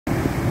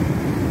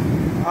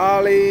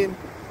Arlene,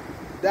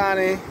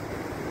 Danny,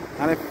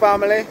 and the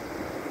family.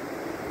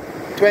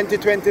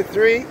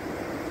 2023.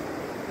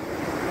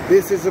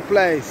 This is the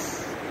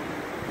place.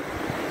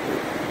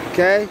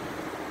 Okay?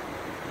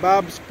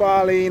 Babs,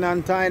 Pauline,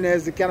 and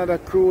Tynes, the Canada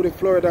crew, the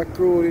Florida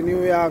crew, the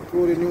New York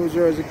crew, the New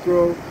Jersey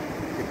crew,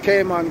 the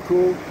Cayman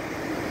crew,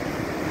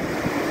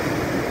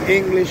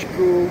 English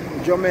crew,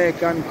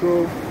 Jamaican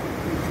crew.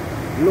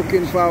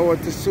 Looking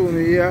forward to soon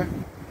here.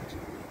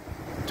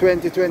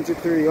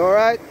 2023.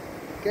 Alright?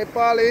 Okay,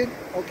 Pauline?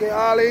 Okay,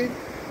 Arlene?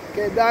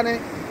 Okay, Danny?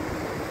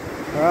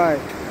 Alright.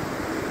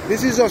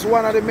 This is just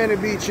one of the many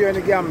beaches here in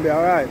the Gambia,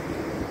 alright?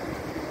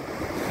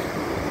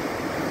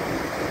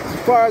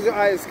 As far as your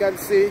eyes can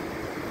see,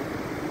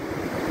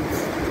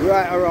 it's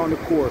right around the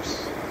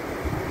course.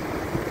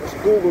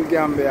 Just Google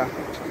Gambia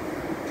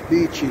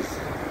beaches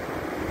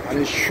and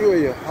it'll show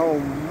you how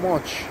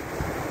much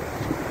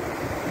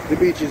the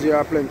beaches here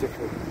are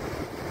plentiful.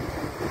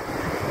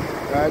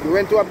 Right, we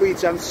went to a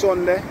beach on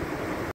Sunday.